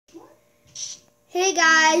Hey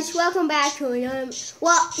guys, welcome back to another.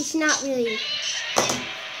 Well, it's not really.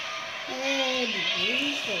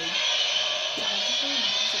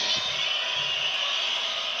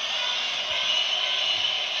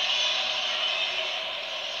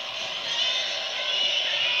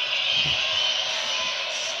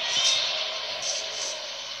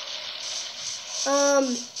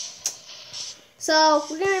 So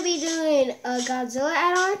we're gonna be doing a Godzilla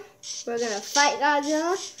add-on. We're gonna fight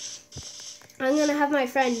Godzilla. I'm gonna have my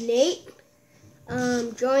friend Nate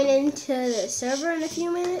join into the server in a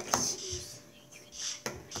few minutes.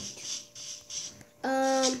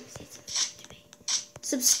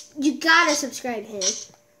 You gotta subscribe to him.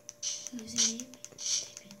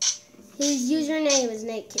 His username is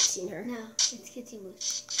Nate Kitzinger. No, it's Kitty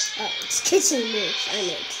Moose. Oh, it's Kitty Moose. I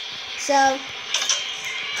meant. So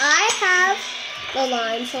I have the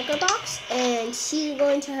lime shulker box, and she's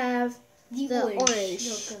going to have the orange.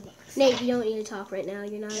 Shulker box. Nate, you don't need to talk right now.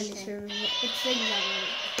 You're not in the server yet. It's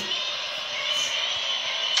exactly.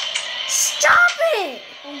 Stop it!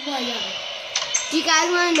 Oh my god. Do you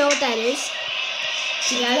guys want to know what that is?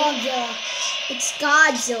 Do you guys? Godzilla. It's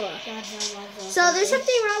Godzilla. Godzilla. So there's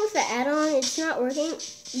something wrong with the add-on. It's not working.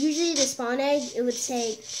 Usually the spawn egg, it would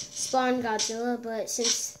say spawn Godzilla, but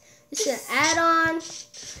since this is an add-on,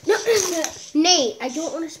 no, Nate, I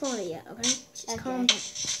don't want to spawn it yet. Okay, just calm down.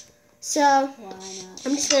 So Why not?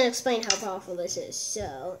 I'm just gonna explain how powerful this is.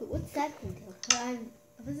 So What's that thing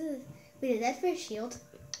do? Wait, is that for a shield?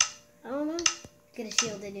 I don't know. Get a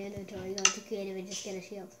shield in your inventory. Go into creative and just get a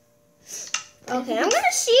shield. Okay, I'm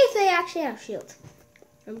gonna see if they actually have shield.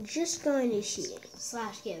 I'm just going to see it.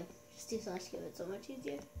 Slash give. Just do slash give. It's so much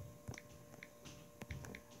easier.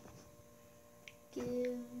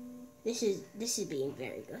 Give. This is being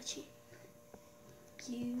very glitchy.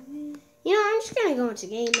 Give. You know, I'm just gonna go into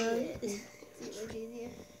game mode. It's so much easier.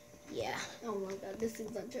 Yeah. Oh my god, this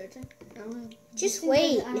thing's not charging. Just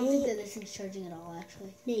wait, I don't think Nate. that this thing's charging at all,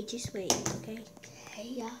 actually. Nate, just wait, okay? Hey,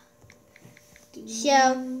 yeah.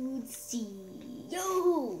 So, Steel.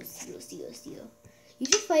 You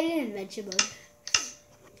should fight it in adventure mode.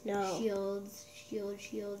 no. Shields.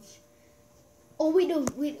 Oh, wait, no.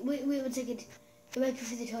 Wait 1 second. It might be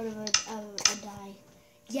for the totem of a die.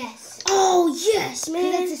 Yes. Oh, yes,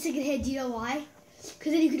 Because that's man. a second hit. Do you know why?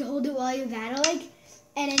 Because then you can hold it while you're battling,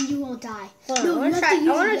 and then you won't die. Hold on, No, I you wanna have try- to use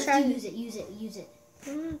I wanna it. You try- have to use it.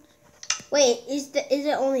 Wait, is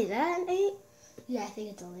it only that, Nate? Yeah, I think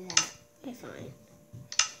it's only that. Okay, fine.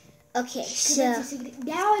 Okay, 'Cause so that's a second,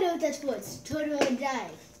 now I know what that's for. It's totem of a die.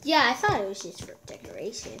 yeah, I thought it was just for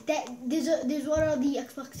decoration. There's one on the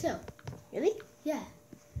Xbox too. Really? Yeah.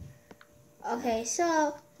 Okay,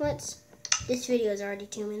 so this video is already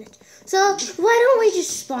 2 minutes. So why don't we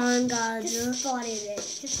just spawn Godzilla? Just spawn it.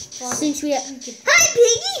 Just spawn Since it. we have, hi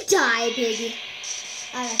Piggy, die Piggy.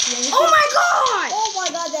 Oh Oh my god! Oh my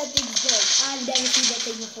god, that thing's big. I've never seen that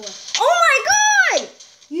thing before. Oh my god!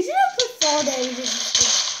 You should have put fall damage.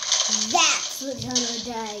 That's what totem of a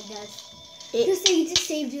die does. Just say you just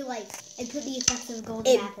saved your life and put the effects of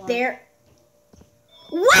golden It apple on. bare.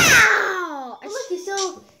 Wow! Oh, look, you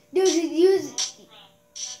still use.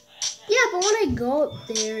 Yeah, but when I go up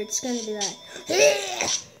there, it's gonna do that.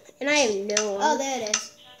 And I have no. Oh, there it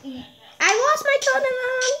is. I lost my totem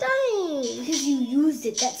and I'm dying. Because you used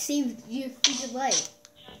it. That saved your freaking life.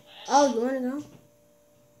 Oh, you wanna go?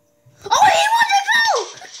 Oh, he wants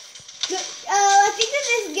to go! I think that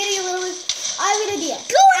this is getting a little. I have an idea.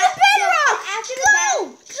 Go in the bedrock! After the Go! battle,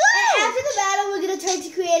 Go! after the battle, we're gonna turn to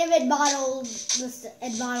creative and model the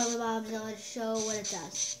mobs and show what it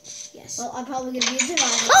does. Yes. Well, I'm probably gonna be in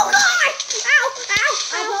survival. Oh god! Ow! Ow!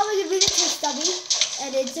 I'm Ow! probably gonna be the test dummy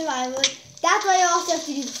and in survival. That's why I also have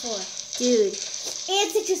to do the floor. Dude,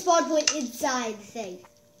 And set your spawn point inside the thing.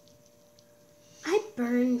 I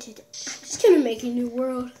burned it. I'm just gonna make a new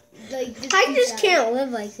world. Like I just inside. can't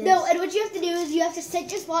live like this. No, and what you have to do is you have to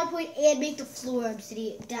set your spawn point and make the floor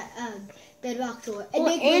obsidian, bedrock door. And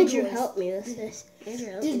Well, make Andrew doors. helped me with this. Andrew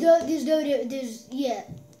helped me.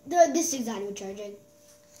 This thing's not even charging.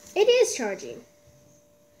 It is charging.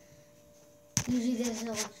 Usually there's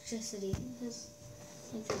no electricity.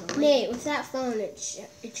 Nate, with that phone, it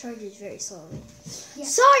charges very slowly. Yeah.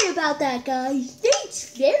 Sorry about that, guys.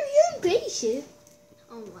 Nate's very impatient.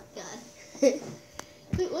 Oh my god.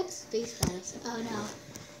 Wait, what's Space Battles? Oh no.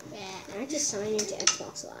 Yeah. I just signed into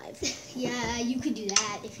Xbox Live. Yeah, you could do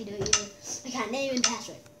that if you know your account name and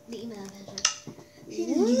password. The email and password.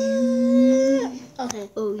 Okay.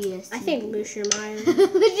 Oh yes. I think Musher Meyer.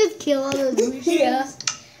 Let's just kill all those Mushers. Yeah.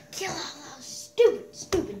 Kill all those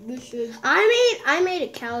stupid Mushers. I made a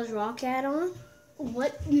Cal's Rock add-on.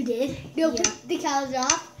 What you did? No, Yeah. the cows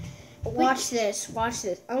off. Watch this. Watch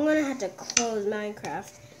this. I'm gonna have to close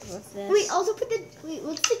Minecraft with this. Wait, also put the. Wait,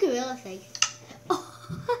 what's the gorilla thing? Oh.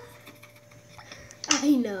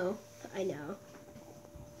 I know.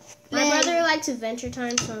 My brother likes Adventure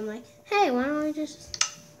Time, so I'm like, hey, why don't I just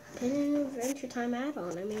put in an Adventure Time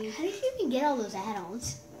add-on? I mean, How did you even get all those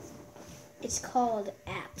add-ons? it's called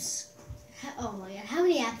apps. Oh my god, how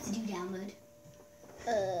many apps did you download?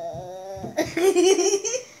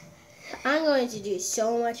 I'm going to do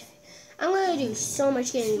so much. I'm going to do so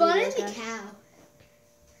much getting Spawn in videos, the guys. cow.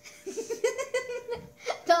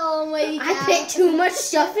 The almighty cow. I put too much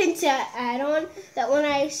stuff into add-on that when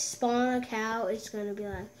I spawn a cow, it's going to be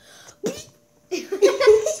like...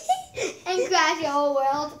 And crash your whole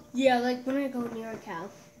world. Yeah, like when I go near a cow.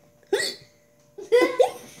 Wait,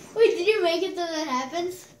 did you make it so that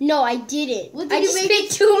happens? No, I didn't. What did I you just make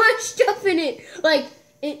put too much stuff in it. Like,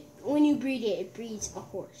 when you breed it, it breeds a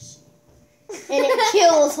horse. And it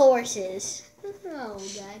kills horses. Oh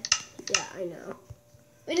god. Yeah, I know.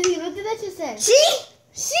 Wait, what did that just say? See?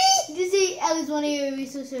 Did you see at least one of your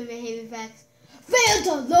resource and behavior facts? Failed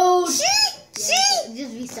to load! See?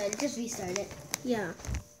 Just restart it. Yeah.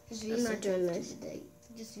 Just I'm not doing this.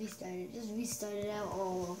 Just restart it. Just restart it out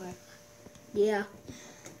all over. Yeah.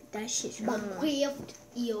 That shit's wrong. Minecraft,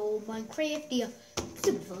 yo.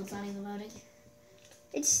 Stupid phone's not even loading.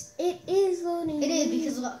 It is loading. It is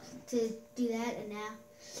because look, to do that and now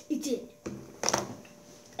it did.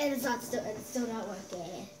 And it's still not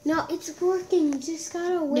working. No, it's working. You just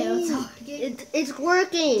gotta wait. No, it's not working. It's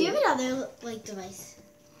working. Do you have another like device?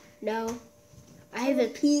 No. I have a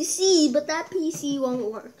PC, but that PC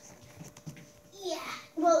won't work. Yeah.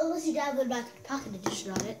 Well, unless you download my Pocket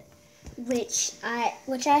Edition on it. Which I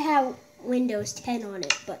have Windows 10 on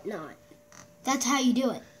it, but not. That's how you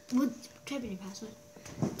do it. Type in your password.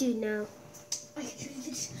 Dude, no. Do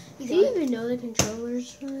Do you even know the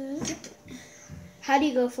controllers for that? How do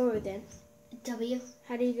you go forward then? W,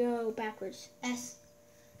 How do you go backwards? S.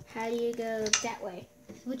 How do you go that way?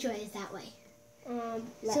 Which way is that way?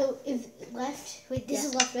 Left. So if left, wait, this Yeah.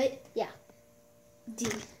 is left, right? Yeah. D.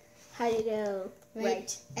 How do you go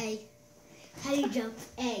right? A. How do you jump?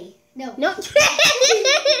 A. No. No. Space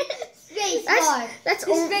bar. That's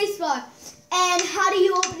The all. space bar. And how do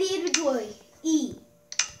you open the inventory? E.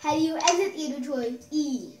 How do you exit the inventory?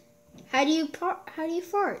 E. How do you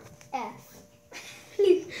fart? F.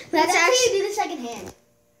 That's how actually you do the second hand.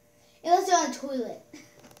 Unless you're on a toilet.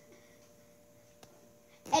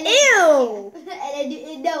 And ew.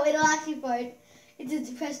 No, it'll actually fart. It's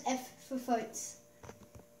just press F for farts.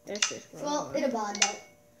 That's just wrong. Well, in a bond though.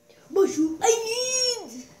 Mushroom I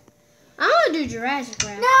need. I want to do Jurassic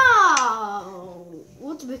World. No.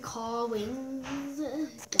 What's we call wings?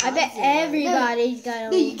 I bet everybody's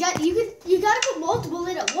got No, a. you gotta put multiple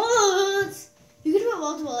in at once. You can put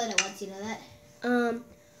multiple in at once. You know that.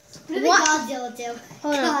 Put in What? Godzilla too.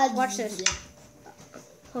 Hold on. Godzilla. Watch this.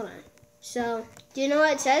 Hold on. So, do you know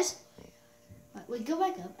what it says? Wait, go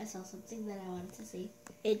back up. I saw something that I wanted to see.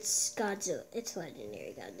 It's Godzilla. It's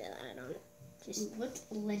legendary Godzilla. I don't. Just What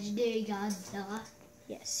legendary Godzilla?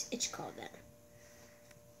 yes, it's called that.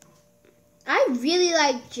 I really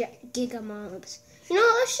like Giga Mobs. You know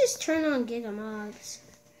what? Let's just turn on Giga Mobs.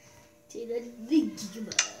 Dude, the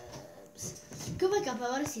Gigabobs. Go back up. I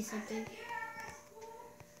want to see something.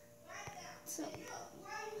 So,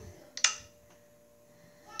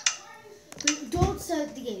 wait, don't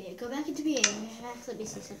start the game yet. Go back into the game. Let me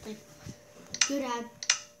see something. Go down.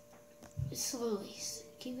 Slowly.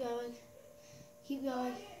 Keep going. Keep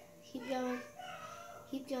going. Keep going.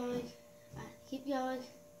 Keep going. Keep going.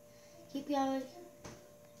 Keep going.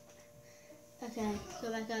 Okay,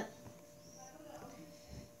 go back up.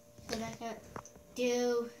 Go back up.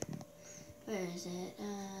 Where is it?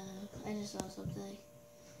 I just saw something.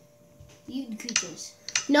 Mutant creatures.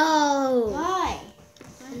 No. Why?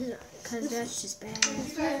 Because that's just bad.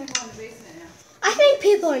 I think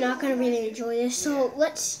people are not going to really enjoy this, so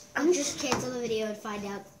let's. I'm just cancel the video and find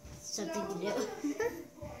out something to do.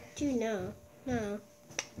 Dude, no.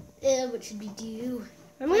 What should we do?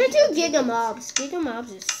 I'm going to do Giga Mobs. Giga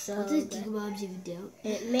Mobs is so What does good. Gigabobs even do?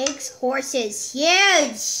 It makes horses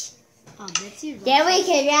huge. That's your Then we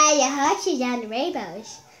can ride the horses down the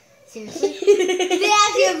rainbows. Seriously? They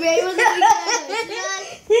actually have rainbows that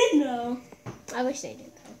No. I wish they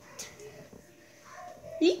did though.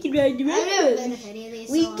 We can ride the I've never been rainbows. to any of these.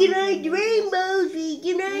 We so can I'm ride the not rainbows. We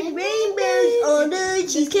can ride the rainbows on the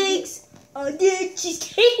cheesecakes. On the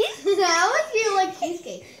cheesecakes. How much do you like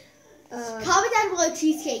cheesecake? Comment down below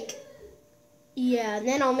cheesecake. Yeah, and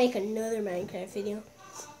then I'll make another Minecraft video.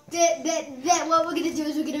 That what we're gonna do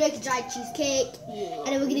is we're gonna make a giant cheesecake, Yeah. and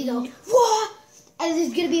then we're gonna go, whoa! and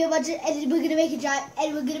there's gonna be a bunch of, and we're gonna make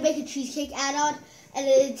a cheesecake add-on, and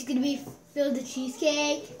it's gonna be filled with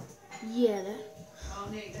cheesecake. Yeah. Oh,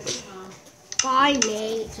 Nate, that's your mom. Bye,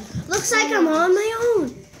 Nate. Looks like I'm on my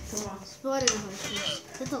own. Spotted a horse.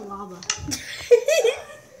 That's a llama.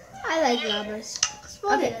 I like llamas.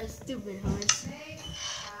 Spotted a stupid horse.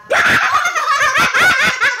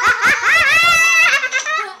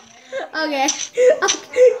 Okay.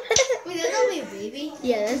 Wait, that's not a baby.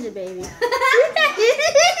 Yeah, that's a baby. Wait,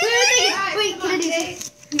 can I do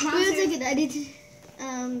this? Wait a second, I need to,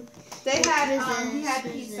 They had, Where's he had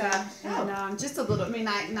this? pizza, and just a little, I mean,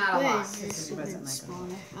 not a where lot. is this because he wasn't stupid like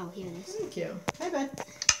spawner? Oh, here it is. Thank you. Hey, bud.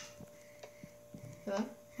 Hello?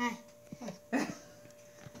 Hi.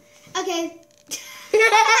 Okay.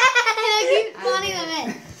 I keep spawning them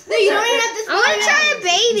in. No, you don't even have to I want to spawn try them a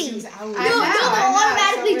baby. I No, know, it'll I know,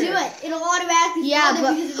 automatically it's so do weird. it. It'll automatically Yeah, spawn but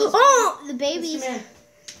them because oh, the babies.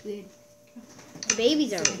 weird. The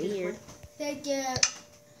babies are weird. Thank you.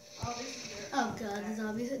 Oh god, the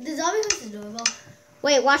zombie was adorable.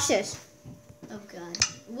 Wait, watch this. Oh god.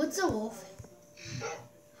 What's a wolf?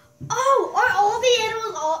 Oh, are all the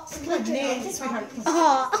animals all Nate, sweetheart.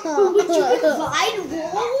 Would you combine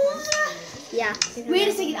wolves? Yeah. Wait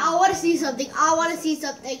a second, I want to see something.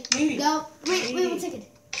 Maybe. No, wait 1 second.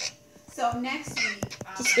 So next week,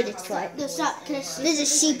 Just hit its foot. No, stop. Can I see? There's a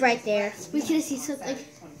sheep right there. Wait, can I see something?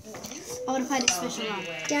 I want to find a special one.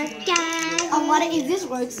 Da, da. I want to, if this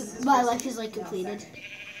works, my life is like completed.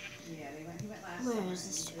 Yeah, he went last. Where is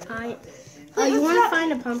this? Oh, you want to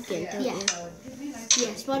find a pumpkin, don't Yeah. you?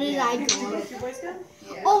 Yeah, spotted eye dog. Your boys go?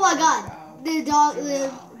 Yeah. Oh my god, the dog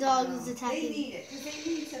is They attacking. need it, because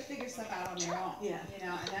they need to figure stuff out on their own. Yeah. You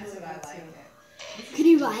know, and that's what I like. Can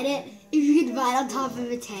you ride it? If you can ride on top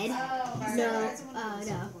of its head? Oh, No. Oh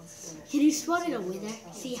no. Can you spot it a wither?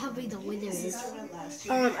 See how big the wither is.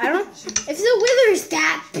 I don't. If the wither is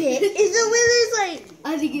that big, if the wither's like,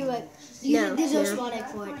 I think it might. No, There's no no. spawn egg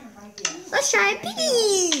for it. let's try it,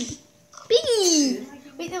 piggy, piggy.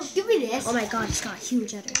 Wait, no, give me this. Oh my God, it's got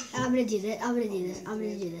huge udder. I'm gonna do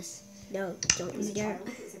this. No, don't you dare.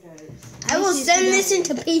 I will send this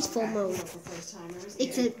into peaceful mode.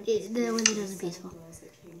 Except the wither doesn't peaceful.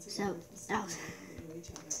 So, oh.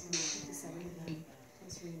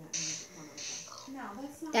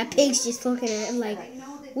 That pig's just looking at him like,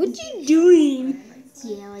 what you doing?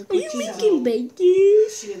 Yeah, like Are you what you making bacon?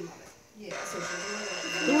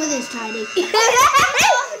 The wither's tiny. The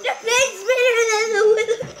pig's bigger than the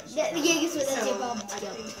wither. Yeah, guess what? That's your problem.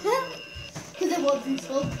 Because they won't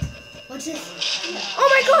peaceful. Watch this. Oh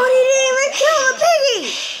my God, he didn't even kill a piggy.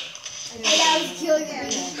 And now he's killing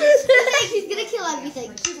everything. He's gonna kill everything.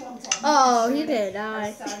 Oh, he's gonna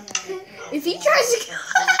die. If he tries to kill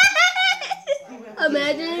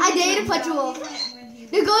imagine. I dare you to punch a wolf.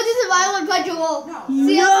 They're going to survival and punch a wolf.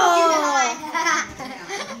 See No. how quick you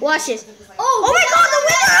die. Watch this. Oh my God,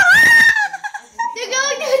 They're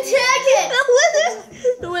going to attack it.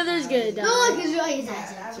 the wither's gonna die. No, look, he's really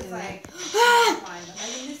attacking.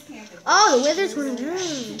 Oh, the wither's gonna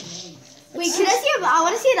die. Wait, can I see a, I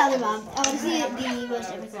want to see another mob. I want to see the most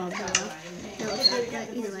epic mob. No, it's not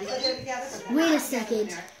either way. Wait a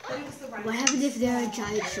second. What happens if there are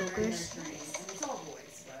giant shulkers?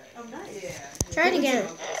 Try it again.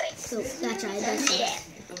 So, that giant, that's it.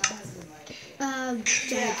 Giant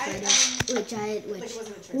spider. Wait, giant witch.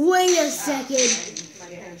 Wait a second.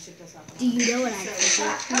 Do you know what I'm thinking?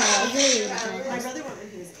 No, I don't even know what I'm thinking.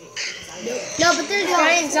 No, but there's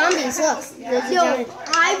giant zombies. Look. There's a No, giant...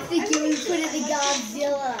 I'm thinking we put it in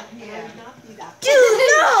Godzilla. Dude,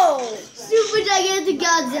 no! Super gigantic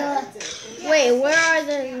Godzilla. Wait, where are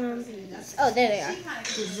the zombies? Oh, there they are.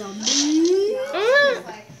 The zombie.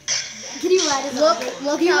 Can you ride a zombie?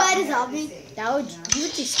 Look Can you how- ride a zombie? That would you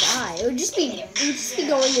would just die. It would just be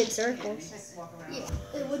going in circles. Yeah,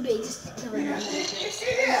 it would be just killing them.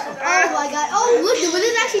 Oh my god. Oh, look, the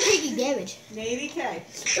wither's actually taking damage. Navy K.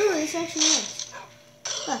 Oh, this actually works.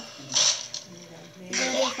 Look.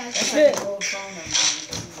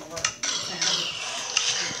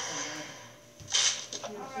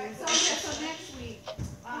 So next week,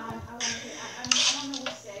 I don't know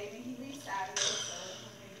which day. I mean, he leaves Saturday, so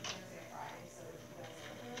maybe Thursday or Friday. So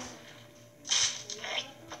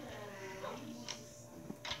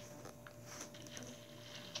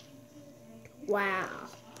Wow.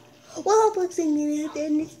 Well, I'm gonna have to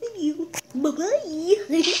end this video. Bye bye.